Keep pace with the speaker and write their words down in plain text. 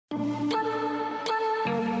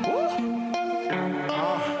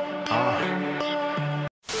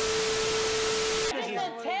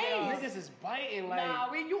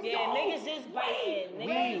biting.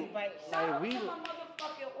 Niggas biting. Shout out to my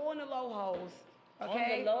motherfucking on the low hoes.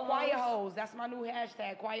 Okay, quiet hoes. That's my new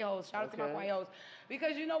hashtag, quiet hoes. Shout out to my quiet hoes.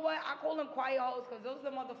 Because you know what? I call them quiet hoes because those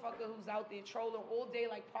are the motherfuckers who's out there trolling all day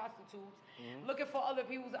like prostitutes, looking for other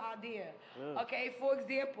people's idea. Okay, for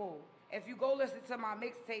example, if you go listen to my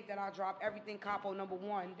mixtape that I dropped, Everything Capo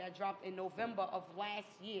 #1, that dropped in November of last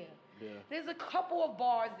year, there's a couple of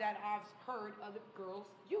bars that I've heard other girls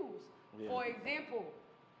use. For example,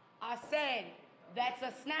 I said, that's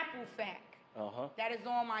a Snapple fact. That is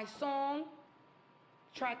on my song,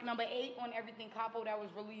 track number 8 on Everything Capo that was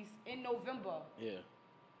released in November.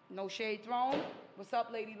 No Shade Thrown. What's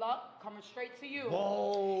up, Lady Luck? Coming straight to you.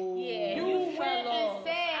 Whoa. Yeah, you went and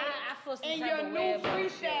said in your new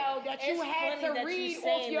freestyle that you had to read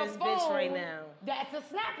off your phone. Right now. That's a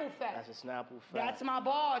Snapple fact. That's a Snapple fact. That's my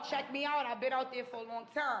bar. Check me out. I've been out there for a long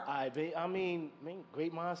time. I mean,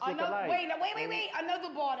 great minds think alike. Wait.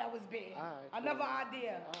 Another bar that was big. Another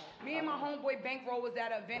idea. Me and my homeboy Bankroll was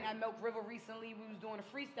at an event at Milk River recently. We was doing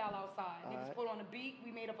a freestyle outside. Niggas put on a beat.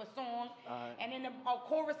 We made up a song. And in the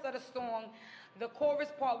chorus of the song, the chorus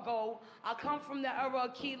part go, I come from the era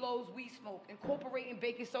of kilos we smoke, incorporating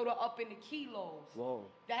baking soda up into kilos. Whoa.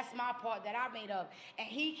 That's my part that I made up. And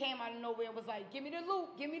he came out of nowhere and was like, give me the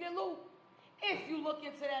loop, give me the loop. If you look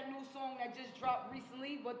into that new song that just dropped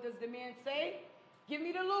recently, what does the man say? Give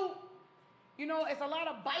me the loop. You know, it's a lot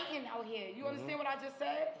of biting out here. You understand what I just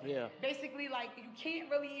said? Yeah. Basically, like, you can't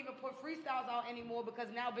really even put freestyles out anymore because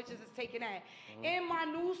now bitches is taking that. In my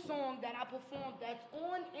new song that I performed that's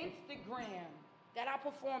on Instagram, that I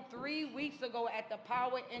performed 3 weeks ago at the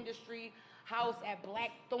Power Industry House at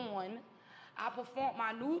Blackthorn, I performed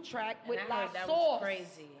my new track with La Sauce. That was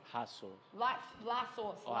crazy. Hot sauce. La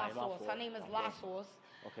Sauce. Her name is La Sauce.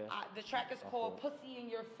 Okay. The track is called Pussy in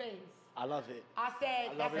Your Face. I love it. I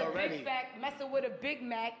said, that's a big fact, messing with a Big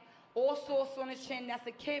Mac, all sauce on the chin, that's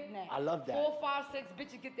a kidnap. I love that. 4, 5, 6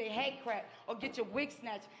 bitches get their head cracked or get your wig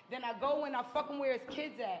snatched. Then I go and I fucking where his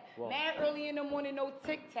kids at. Whoa. Mad early in the morning, no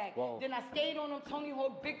tic-tac. Whoa. Then I stayed on them Tony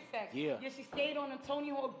Hawk Big Facts. Yeah, she stayed on them Tony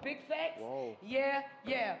Hawk Big Facts. Whoa.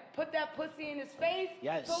 Yeah. Put that pussy in his face.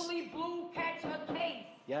 Yes. Totally blue, catch her case.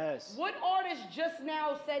 Yes. What artist just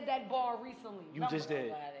now said that bar recently? You just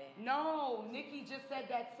did. No, Nikki just said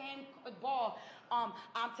that same bar. I'm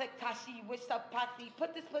Tekashi, wish up posse.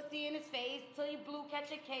 Put this pussy in his face till you blue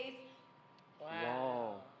catch a case.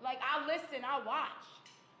 Wow. Like, I listen, I watch.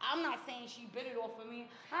 I'm not saying she bit it off of me.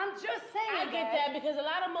 I'm just saying I get that because a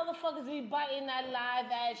lot of motherfuckers be biting that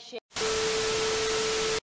live ass shit.